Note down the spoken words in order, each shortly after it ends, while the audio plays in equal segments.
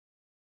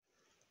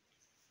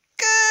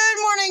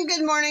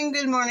good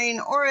morning,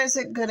 or is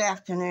it good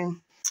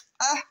afternoon?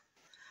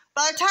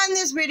 By the time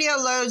this video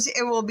loads,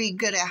 it will be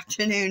good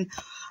afternoon,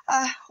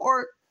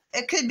 or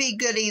it could be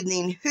good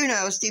evening. Who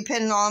knows,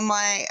 depending on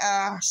my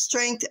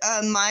strength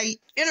of my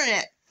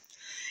internet.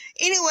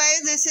 Anyway,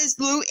 this is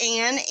Lou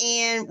Ann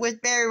and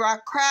with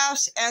Berryrock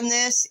Crafts, and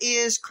this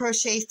is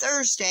Crochet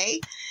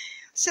Thursday.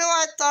 So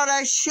I thought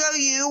I'd show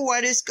you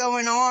what is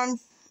going on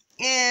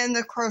in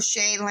the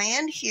crochet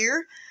land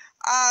here.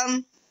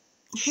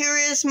 Here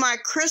is my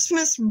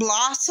Christmas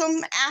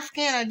Blossom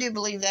Afghan. I do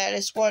believe that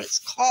is what it's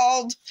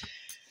called.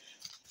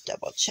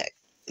 Double check.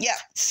 Yeah.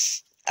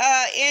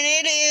 And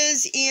it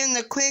is in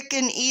the Quick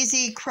and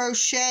Easy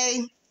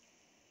Crochet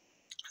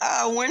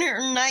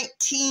winter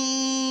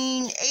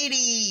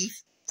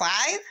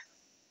 1985,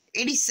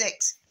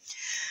 86.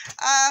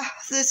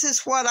 This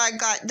is what I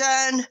got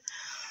done.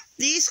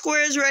 These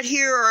squares right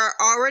here are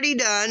already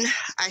done.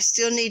 I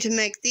still need to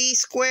make these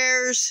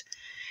squares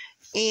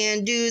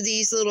and do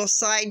these little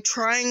side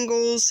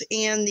triangles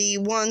and the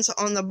ones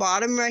on the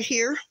bottom right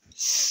here.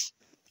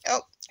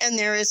 Oh, and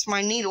there is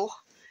my needle.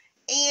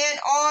 And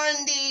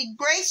on the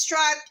gray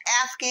striped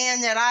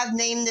Afghan that I've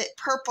named it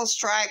Purple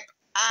Stripe,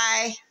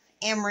 I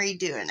am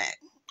redoing it.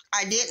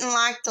 I didn't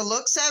like the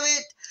looks of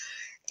it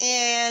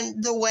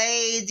and the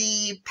way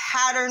the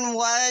pattern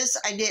was.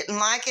 I didn't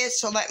like it,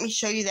 so let me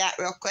show you that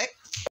real quick.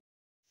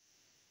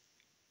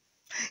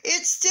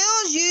 It's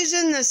still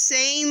using the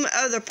same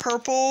of the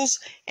purples,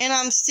 and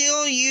I'm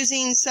still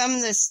using some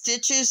of the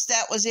stitches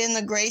that was in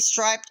the gray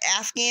striped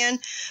Afghan,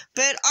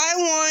 but I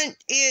want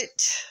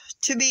it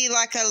to be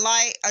like a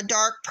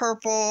dark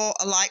purple,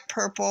 a light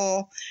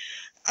purple,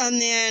 and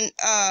then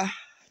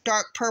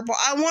dark purple.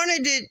 I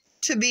wanted it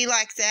to be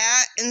like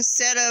that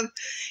instead of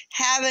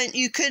having,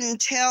 you couldn't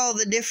tell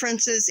the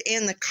differences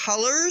in the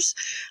colors.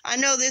 I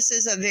know this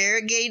is a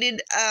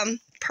variegated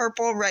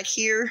purple right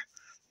here,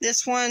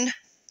 this one,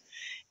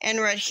 and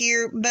right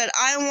here, but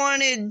I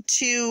wanted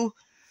to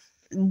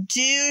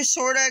do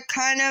sort of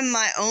kind of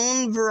my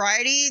own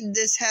variety.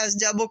 This has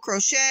double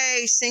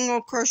crochet,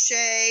 single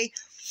crochet,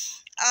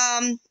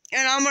 and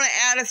I'm going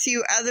to add a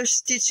few other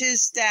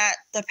stitches that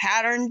the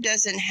pattern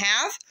doesn't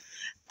have,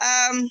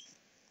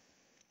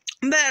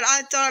 but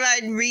I thought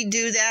I'd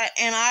redo that,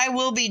 and I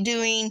will be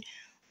doing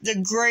the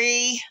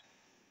gray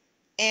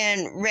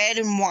and red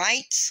and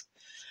white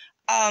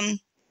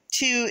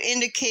to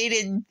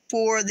indicated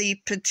for the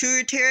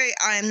pituitary.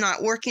 I am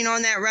not working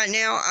on that right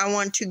now. I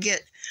want to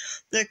get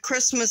the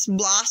Christmas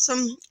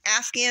Blossom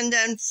Afghan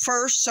done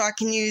first so I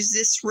can use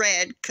this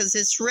red, because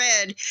this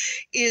red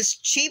is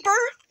cheaper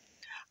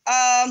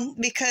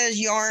because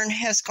yarn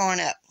has gone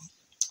up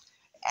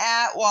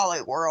at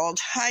Wally World.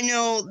 I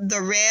know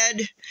the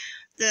red,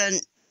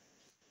 the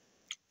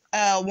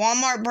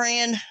Walmart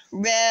brand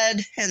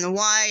red and the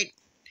white.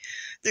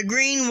 The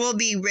green will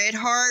be Red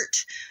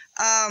Heart.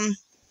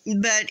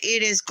 But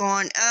it has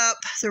gone up.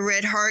 The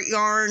Red Heart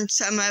yarn,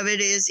 some of it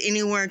is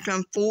anywhere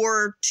from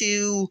 $4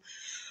 to,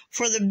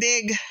 for the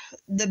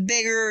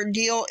bigger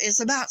deal is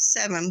about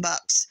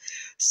 $7.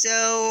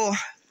 So,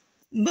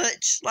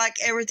 but like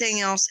everything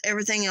else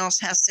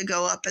has to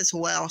go up as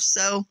well.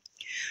 So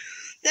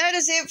that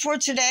is it for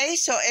today.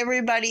 So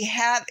everybody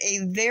have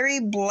a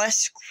very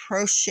blessed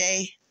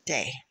crochet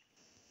day.